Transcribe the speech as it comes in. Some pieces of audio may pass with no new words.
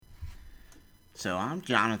So I'm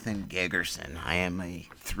Jonathan Gegerson. I am a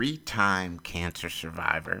three-time cancer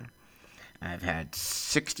survivor. I've had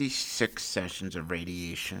 66 sessions of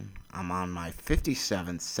radiation. I'm on my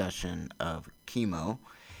 57th session of chemo,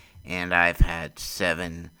 and I've had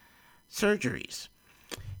 7 surgeries.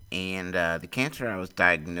 And the cancer I was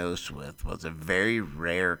diagnosed with was a very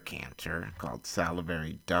rare cancer called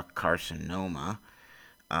salivary duct carcinoma,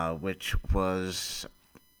 which was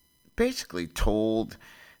basically told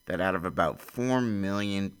that out of about 4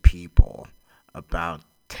 million people, about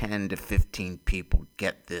 10 to 15 people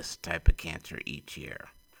get this type of cancer each year.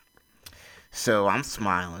 So I'm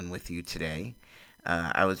smiling with you today.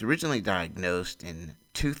 I was originally diagnosed in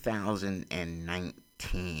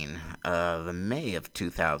 2019, the May of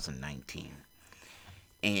 2019.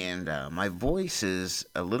 And my voice is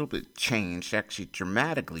a little bit changed, actually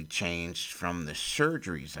dramatically changed from the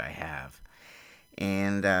surgeries I have.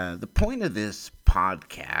 And the point of this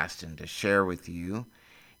podcast and to share with you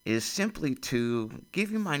is simply to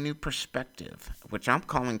give you my new perspective, which I'm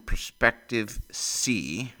calling Perspective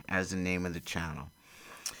C as the name of the channel.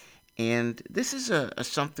 And this is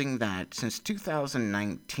something that since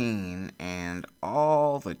 2019 and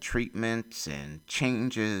all the treatments and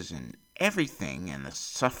changes and everything and the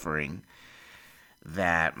suffering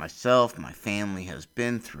that myself, my family has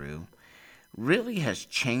been through, really has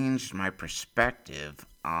changed my perspective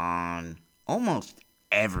on almost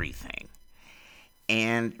everything,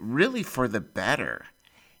 and really for the better.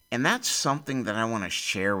 And that's something that I want to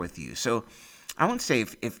share with you. So I want to say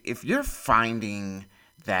if you're finding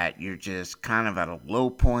that you're just kind of at a low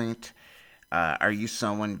point, are you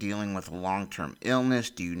someone dealing with a long-term illness?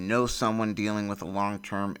 Do you know someone dealing with a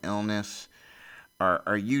long-term illness? Or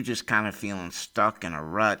are you just kind of feeling stuck in a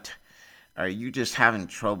rut? Are you just having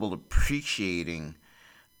trouble appreciating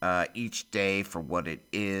each day for what it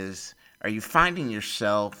is? Are you finding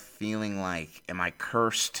yourself feeling like, am I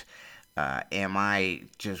cursed? Am I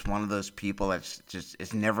just one of those people that's just,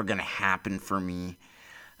 it's never going to happen for me?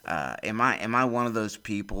 Am I one of those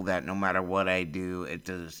people that no matter what I do, it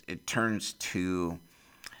turns to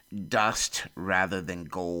dust rather than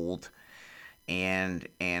gold? And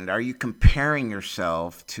are you comparing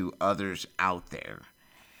yourself to others out there?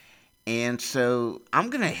 And so I'm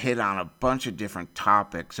going to hit on a bunch of different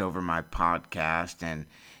topics over my podcast, and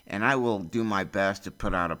I will do my best to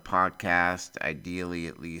put out a podcast, ideally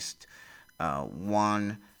at least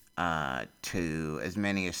one to as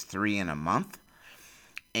many as 3 in a month.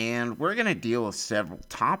 And we're going to deal with several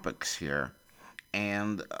topics here,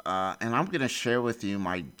 and I'm going to share with you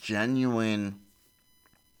my genuine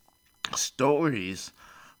stories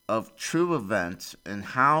of true events and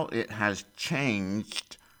how it has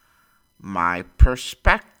changed my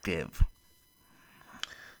perspective.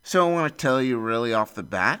 So I want to tell you really off the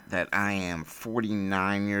bat that I am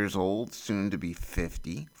 49 years old, soon to be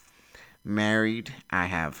 50. Married. I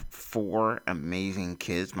have 4 amazing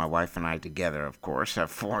kids. My wife and I together, of course,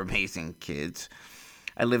 have 4 amazing kids.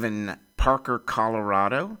 I live in Parker,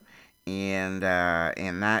 Colorado, and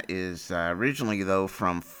that is originally, though,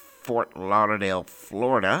 from Fort Lauderdale,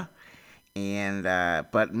 Florida, and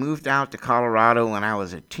but moved out to Colorado when I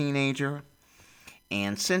was a teenager,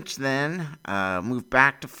 and since then moved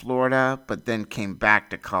back to Florida, but then came back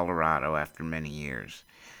to Colorado after many years.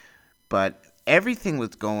 But everything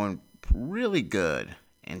was going really good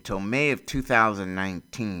until May of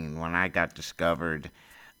 2019 when I got discovered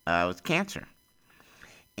with cancer.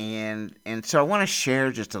 And so I want to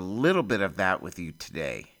share just a little bit of that with you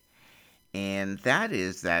today. And that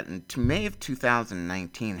is that in May of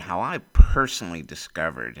 2019, how I personally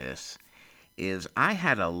discovered this is I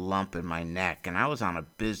had a lump in my neck, and I was on a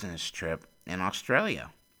business trip in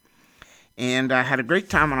Australia. And I had a great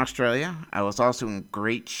time in Australia. I was also in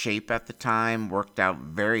great shape at the time, worked out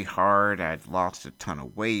very hard. I'd lost a ton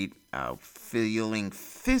of weight, feeling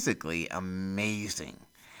physically amazing.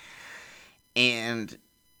 And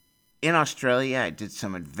in Australia, I did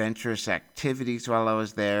some adventurous activities while I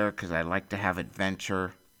was there because I like to have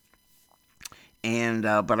adventure. And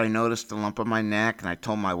but I noticed a lump on my neck, and I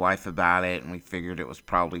told my wife about it, and we figured it was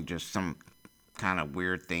probably just some kind of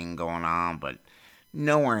weird thing going on, but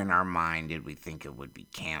nowhere in our mind did we think it would be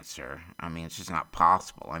cancer. I mean, it's just not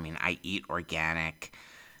possible. I mean, I eat organic.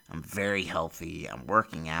 I'm very healthy. I'm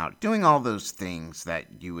working out, doing all those things that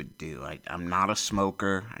you would do. I'm not a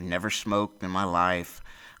smoker. I never smoked in my life.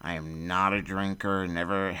 I am not a drinker,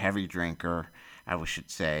 never a heavy drinker, I should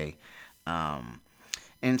say.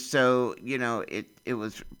 And so, it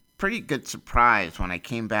was pretty good surprise when I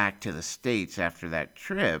came back to the States after that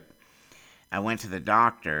trip. I went to the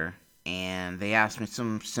doctor, and they asked me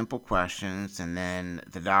some simple questions, and then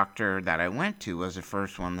the doctor that I went to was the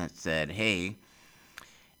first one that said, hey,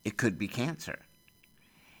 it could be cancer.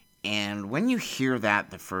 And when you hear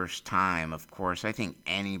that the first time, of course, I think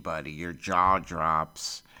anybody, your jaw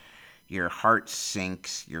drops, your heart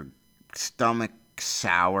sinks, your stomach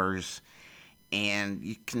sours, and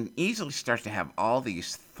you can easily start to have all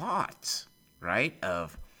these thoughts, right?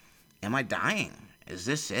 Of, am I dying? Is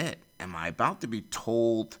this it? Am I about to be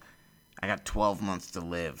told I got 12 months to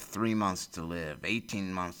live, 3 months to live,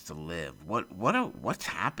 18 months to live? What's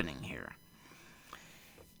happening here?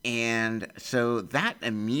 And so that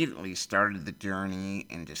immediately started the journey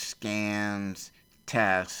into scans,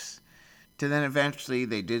 tests, to then eventually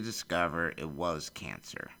they did discover it was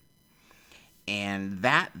cancer. And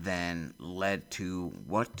that then led to,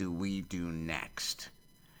 what do we do next?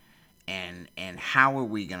 And how are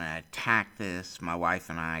we going to attack this? My wife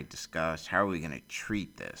and I discussed, how are we going to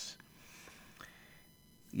treat this?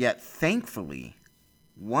 Yet thankfully,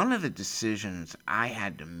 one of the decisions I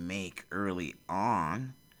had to make early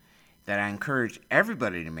on, that I encourage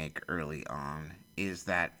everybody to make early on, is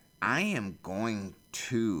that I am going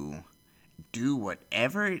to do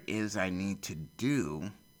whatever it is I need to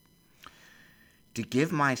do to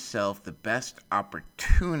give myself the best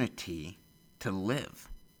opportunity to live.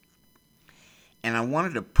 And I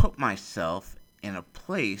wanted to put myself in a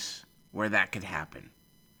place where that could happen.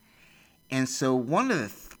 And so one of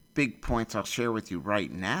the big points I'll share with you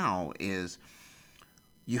right now is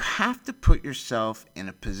you have to put yourself in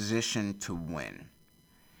a position to win.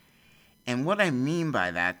 And what I mean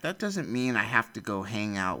by that doesn't mean I have to go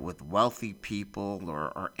hang out with wealthy people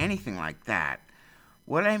or anything like that.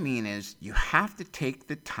 What I mean is you have to take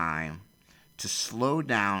the time to slow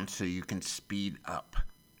down so you can speed up.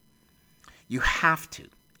 You have to.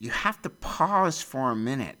 You have to pause for a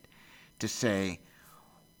minute to say,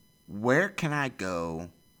 where can I go?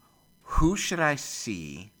 Who should I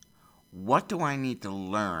see? What do I need to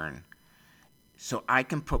learn so I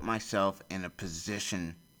can put myself in a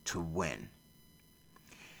position to win?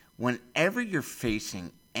 Whenever you're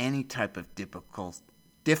facing any type of difficult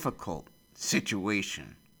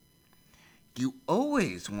situation, you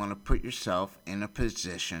always want to put yourself in a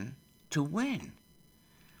position to win.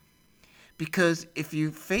 Because if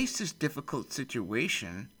you face this difficult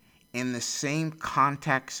situation in the same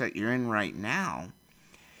context that you're in right now,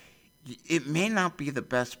 it may not be the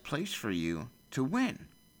best place for you to win.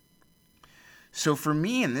 So for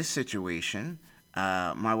me in this situation,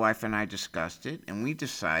 my wife and I discussed it, and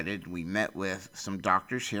we met with some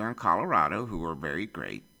doctors here in Colorado who were very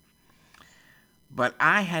great. But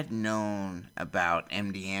I had known about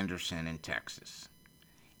MD Anderson in Texas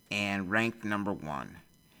and ranked number 1.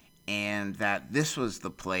 And that this was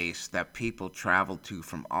the place that people traveled to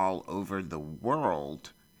from all over the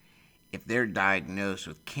world. If they're diagnosed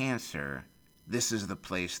with cancer, this is the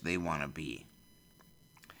place they want to be.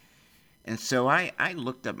 And so I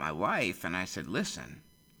looked at my wife and I said, listen,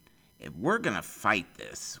 if we're going to fight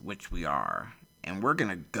this, which we are, and we're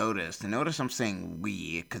going to go to this, and notice I'm saying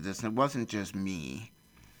we, because it wasn't just me,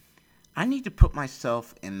 I need to put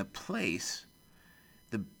myself in the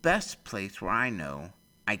best place where I know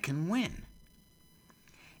I can win.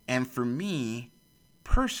 And for me,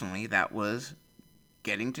 personally, that was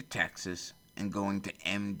getting to Texas and going to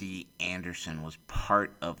MD Anderson was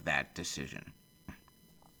part of that decision.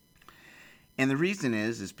 And the reason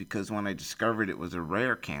is because when I discovered it was a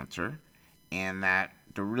rare cancer and that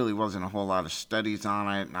there really wasn't a whole lot of studies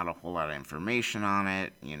on it, not a whole lot of information on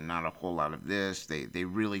it, not a whole lot of this. They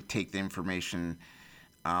really take the information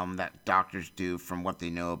that doctors do from what they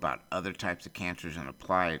know about other types of cancers and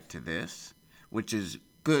apply it to this, which is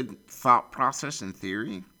good thought process and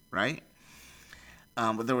theory, right?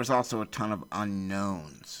 But there was also a ton of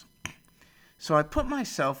unknowns. So I put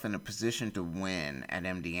myself in a position to win at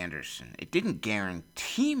MD Anderson. It didn't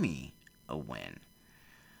guarantee me a win,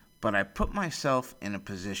 but I put myself in a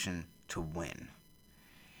position to win.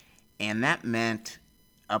 And that meant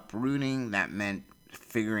uprooting, that meant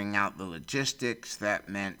figuring out the logistics, that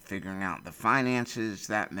meant figuring out the finances,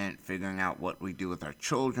 that meant figuring out what we do with our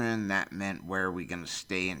children, that meant where are we going to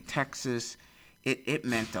stay in Texas. It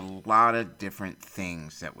meant a lot of different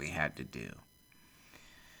things that we had to do.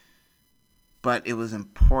 But it was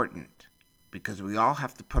important because we all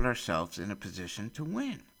have to put ourselves in a position to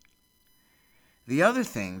win. The other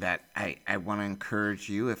thing that I want to encourage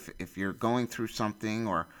you, if you're going through something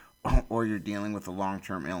or you're dealing with a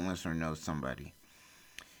long-term illness or know somebody,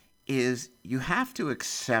 is you have to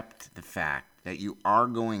accept the fact that you are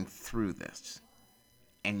going through this.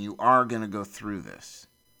 And you are going to go through this,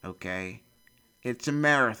 okay? It's a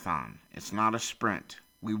marathon. It's not a sprint.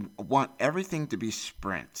 We want everything to be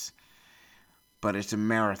sprints, but it's a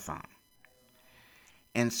marathon.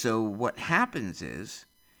 And so what happens is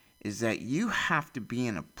is that you have to be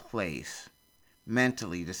in a place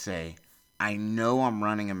mentally to say, I know I'm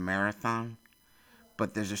running a marathon,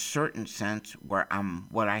 but there's a certain sense where I'm,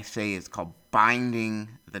 what I say is called binding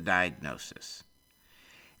the diagnosis.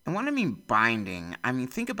 And when I mean binding, I mean,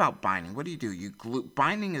 think about binding. What do? You glue,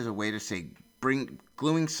 binding is a way to say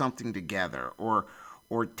gluing something together, or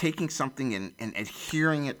taking something and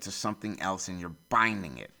adhering it to something else, and you're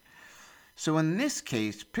binding it. So in this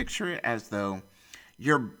case, picture it as though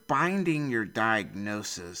you're binding your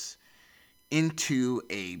diagnosis into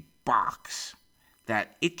a box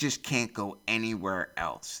that it just can't go anywhere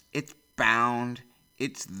else. It's bound,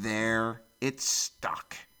 it's there, it's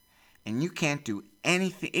stuck. And you can't do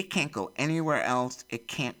anything, it can't go anywhere else, it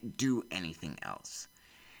can't do anything else.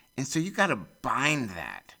 And so you got to bind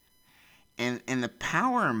that. And the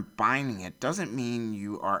power in binding it doesn't mean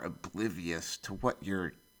you are oblivious to what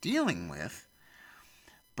you're dealing with,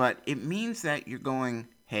 but it means that you're going,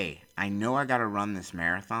 hey, I know I got to run this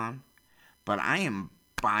marathon, but I am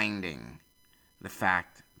binding the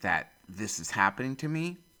fact that this is happening to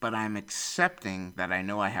me, but I'm accepting that I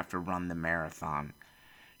know I have to run the marathon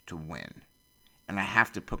to win. And I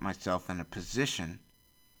have to put myself in a position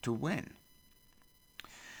to win.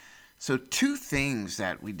 So 2 things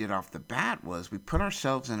that we did off the bat was we put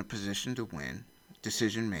ourselves in a position to win,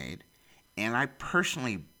 decision made, and I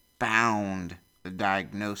personally bound the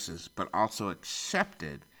diagnosis, but also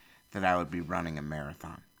accepted that I would be running a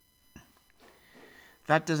marathon.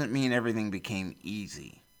 That doesn't mean everything became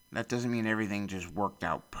easy. That doesn't mean everything just worked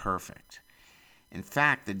out perfect. In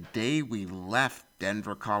fact, the day we left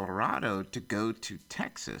Denver, Colorado to go to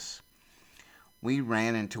Texas, we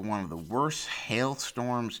ran into one of the worst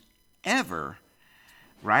hailstorms ever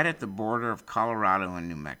right at the border of Colorado and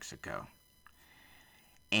New Mexico.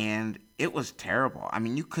 And it was terrible. I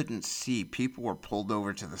mean, you couldn't see. People were pulled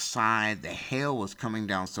over to the side. The hail was coming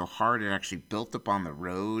down so hard it actually built up on the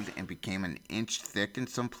road and became an inch thick in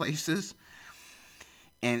some places.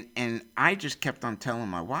 And I just kept on telling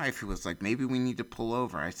my wife, who was like, maybe we need to pull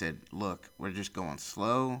over. I said, look, we're just going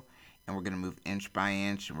slow, and we're going to move inch by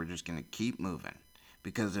inch, and we're just going to keep moving.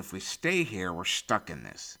 Because if we stay here, we're stuck in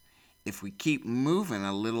this. If we keep moving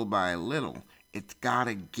a little by little, it's got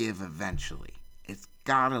to give eventually. It's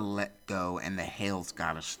got to let go, and the hail's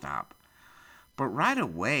got to stop. But right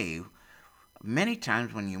away, many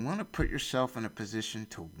times when you want to put yourself in a position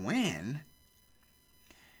to win,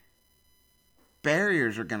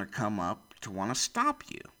 barriers are going to come up to want to stop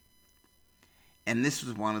you. And this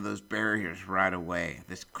was one of those barriers right away,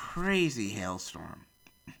 this crazy hailstorm.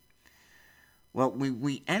 Well,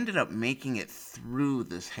 we ended up making it through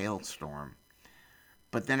this hailstorm.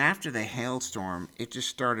 But then after the hailstorm, it just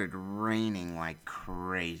started raining like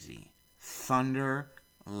crazy. Thunder,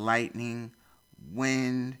 lightning,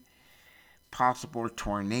 wind, possible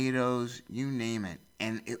tornadoes, you name it.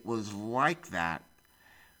 And it was like that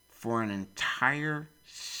for an entire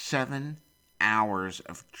 7 hours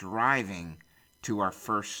of driving to our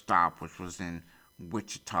first stop, which was in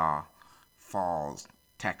Wichita Falls,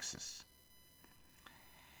 Texas.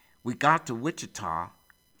 We got to Wichita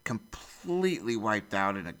completely wiped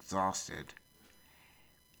out and exhausted,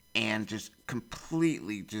 and just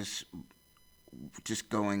completely just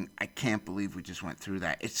going, I can't believe we just went through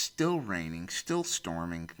that. It's still raining, still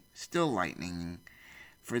storming, still lightning.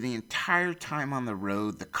 For the entire time on the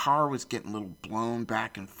road, the car was getting a little blown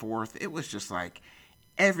back and forth. It was just like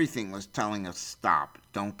everything was telling us, stop,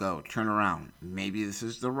 don't go, turn around. Maybe this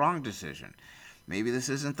is the wrong decision. Maybe this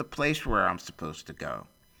isn't the place where I'm supposed to go.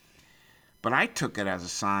 But I took it as a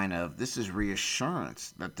sign of this is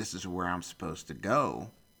reassurance that this is where I'm supposed to go,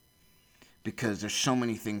 because there's so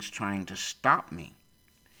many things trying to stop me.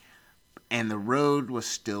 And the road was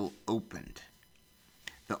still opened.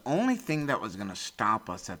 The only thing that was going to stop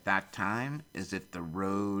us at that time is if the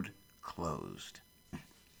road closed.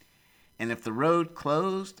 And if the road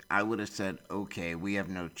closed, I would have said, okay, we have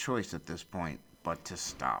no choice at this point but to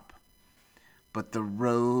stop. But the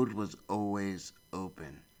road was always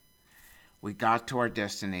open. We got to our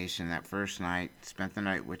destination that first night, spent the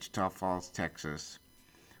night in Wichita Falls, Texas.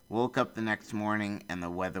 Woke up the next morning and the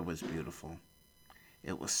weather was beautiful.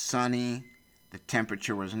 It was sunny, the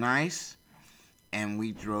temperature was nice, and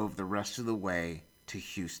we drove the rest of the way to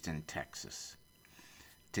Houston, Texas,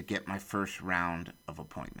 to get my first round of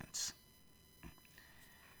appointments.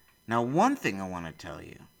 Now, one thing I want to tell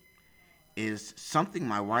you is something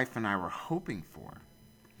my wife and I were hoping for,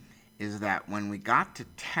 is that when we got to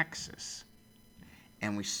Texas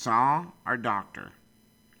and we saw our doctor,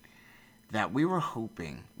 that we were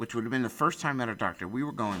hoping, which would have been the first time I met our doctor, we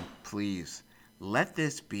were going, please, let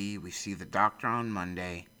this be, we see the doctor on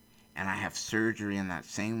Monday, and I have surgery in that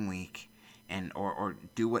same week, and or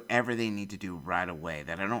do whatever they need to do right away,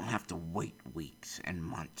 that I don't have to wait weeks and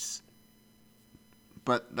months.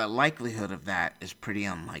 But the likelihood of that is pretty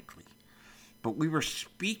unlikely. But we were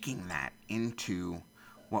speaking that into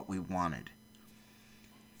what we wanted.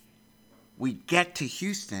 We get to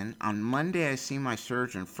Houston. On Monday, I see my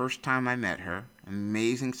surgeon. First time I met her.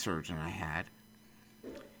 Amazing surgeon I had.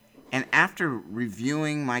 And after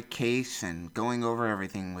reviewing my case and going over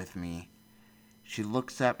everything with me, she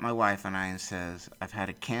looks at my wife and I and says, I've had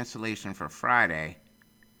a cancellation for Friday.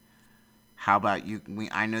 How about you?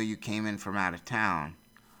 I know you came in from out of town.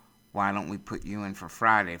 Why don't we put you in for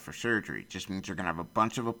Friday for surgery? Just means you're going to have a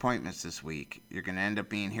bunch of appointments this week. You're going to end up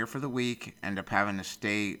being here for the week, end up having to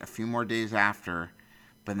stay a few more days after,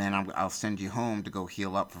 but then I'll send you home to go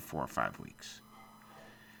heal up for 4 or 5 weeks.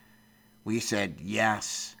 We said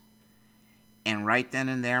yes. And right then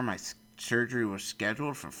and there, my surgery was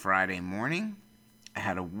scheduled for Friday morning. I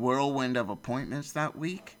had a whirlwind of appointments that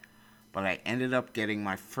week, but I ended up getting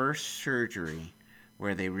my first surgery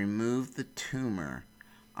where they removed the tumor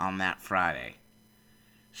on that Friday.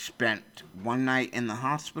 Spent one night in the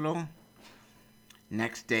hospital.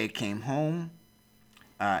 Next day came home,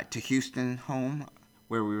 to Houston home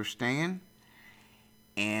where we were staying.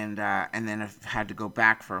 And then I had to go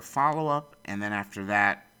back for a follow-up. And then after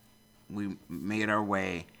that, we made our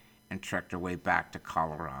way and trekked our way back to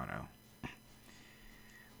Colorado.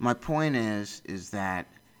 My point is that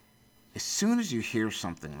as soon as you hear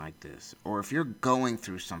something like this, or if you're going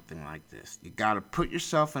through something like this, you got to put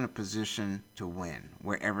yourself in a position to win,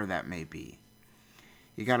 wherever that may be.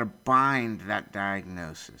 You got to bind that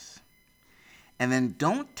diagnosis. And then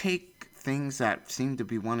don't take things that seem to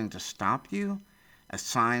be wanting to stop you as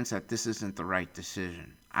signs that this isn't the right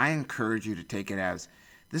decision. I encourage you to take it as,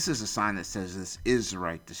 this is a sign that says this is the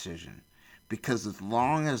right decision. Because as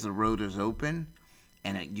long as the road is open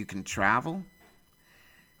and you can travel,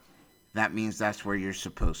 that means that's where you're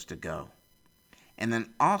supposed to go. And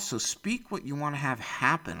then also speak what you want to have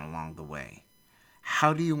happen along the way.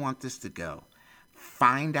 How do you want this to go?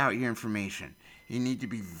 Find out your information. You need to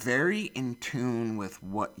be very in tune with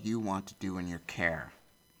what you want to do in your care.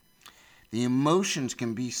 The emotions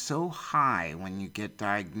can be so high when you get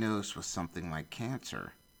diagnosed with something like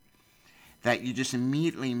cancer that you just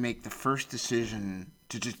immediately make the first decision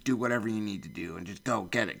to just do whatever you need to do and just go,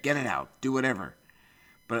 get it out, do whatever.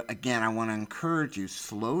 But again, I want to encourage you,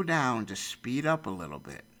 slow down, to speed up a little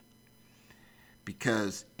bit.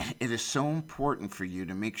 Because it is so important for you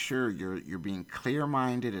to make sure you're being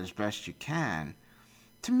clear-minded as best you can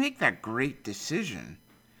to make that great decision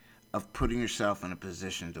of putting yourself in a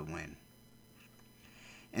position to win.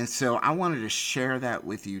 And so I wanted to share that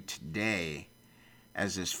with you today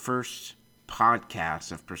as this first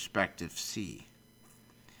podcast of Perspective C.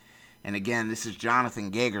 And again, this is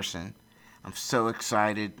Jonathan Gagerson. I'm so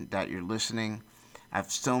excited that you're listening. I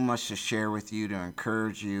have so much to share with you, to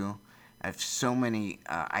encourage you. I have so many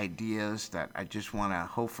ideas that I just want to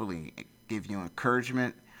hopefully give you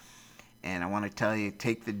encouragement. And I want to tell you,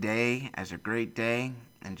 take the day as a great day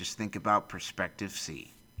and just think about Perspective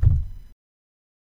C.